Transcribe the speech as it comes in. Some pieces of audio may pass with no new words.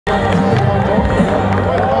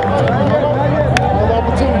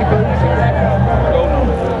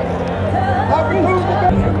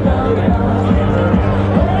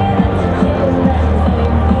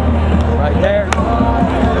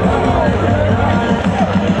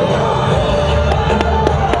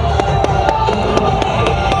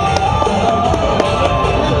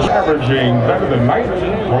Averaging better than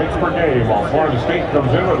 19 points per game, while Florida State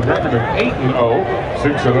comes in with a record of 8-0,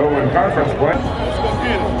 6-0 in conference play. Let's go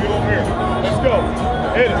get it. Get over here. Let's go.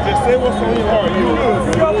 Hit it. Just say what's on your heart. You good.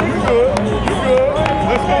 You good. You good.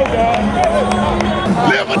 Let's go, guys.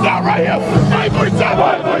 Live or die right here. 5 points up.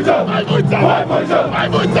 5 points up. 5 points up. 5 points up.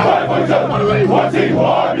 5 points up. 5 points up. What are we? One team,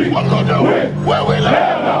 one team. What we gonna do? Where we live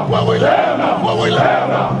now. Where we live now. Where we live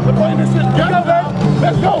now. We're playing this shit together, man.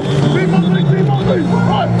 Let's go. Team on three. Team on three.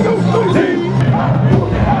 1, 2, 3. Team.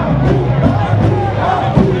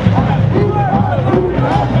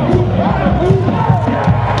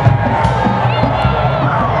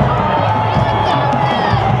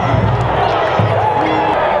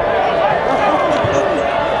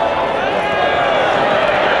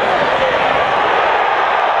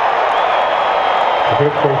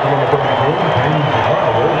 Fifth coach number 32, James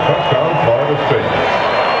Seminoles, touchdown, Florida State.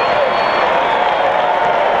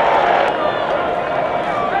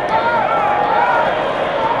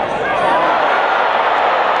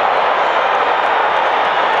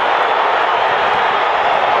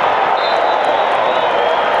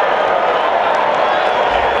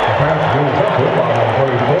 The pass goes up to number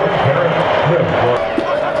 34, Terrence Smith.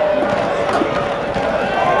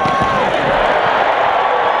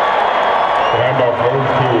 Handoff goes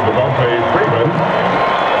to Devontae Freeman.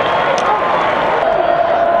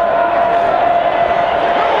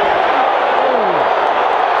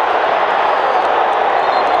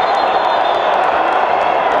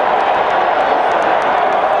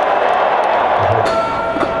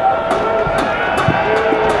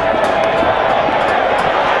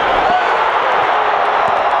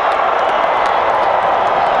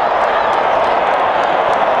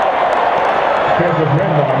 Kansas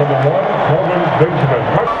Rainbow, number 1, Coleman Benjamin.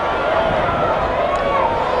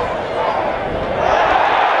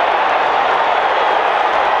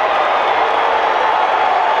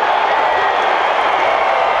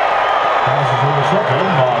 Passes to the second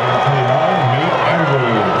by 29, Nate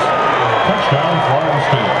Andrews. Touchdown, Florida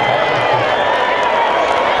State.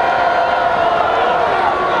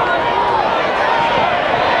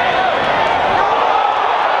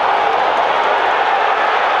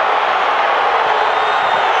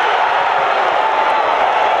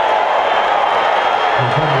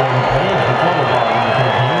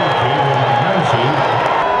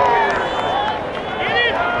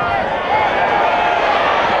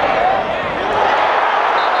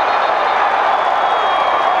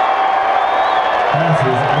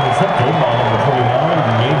 Passes intercepted by number 29,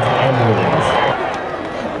 Nate Andrews.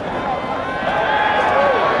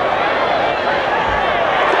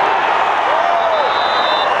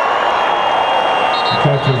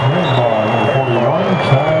 Catch is made by number 41,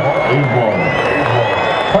 Chad Abel.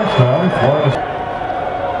 Touchdown, Florida.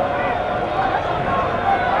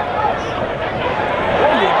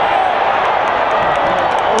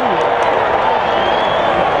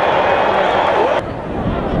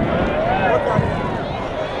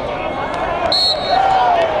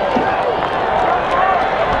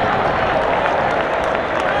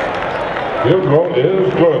 Field goal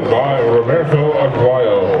is good by Roberto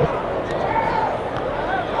Aguayo.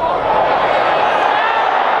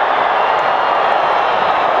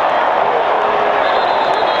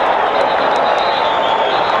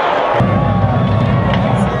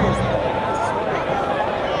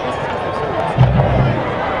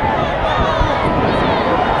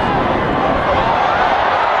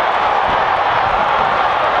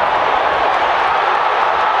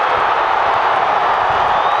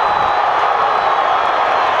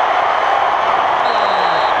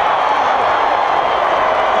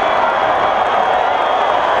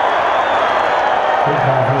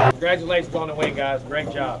 Congratulations on the win, guys. Great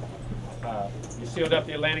job. You sealed up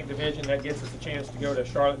the Atlantic Division. That gets us a chance to go to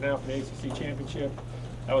Charlotte now for the ACC Championship.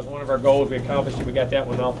 That was one of our goals. We accomplished it. We got that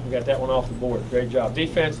one off. We got that one off the board. Great job.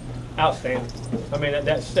 Defense, outstanding. I mean,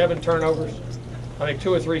 that's 7 turnovers. I think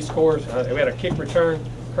 2 or 3 scores. We had a kick return.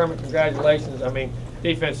 Kermit, congratulations. I mean,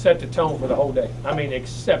 defense set the tone for the whole day. I mean,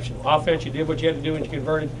 exceptional. Offense, you did what you had to do and you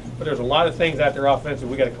converted, but there's a lot of things out there offensive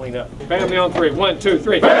we got to clean up. Family on 3. 1, 2,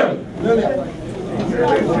 3.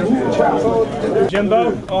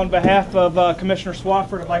 Jimbo, on behalf of Commissioner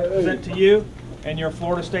Swafford, I'd like to present to you and your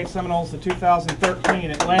Florida State Seminoles the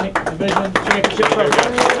 2013 Atlantic Division Championship Trophy.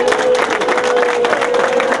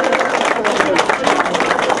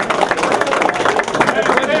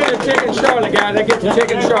 ticket in Charlotte, guys. That gets the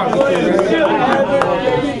ticket in Charlotte.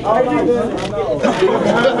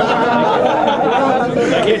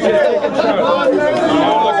 That gets you a ticket in Charlotte.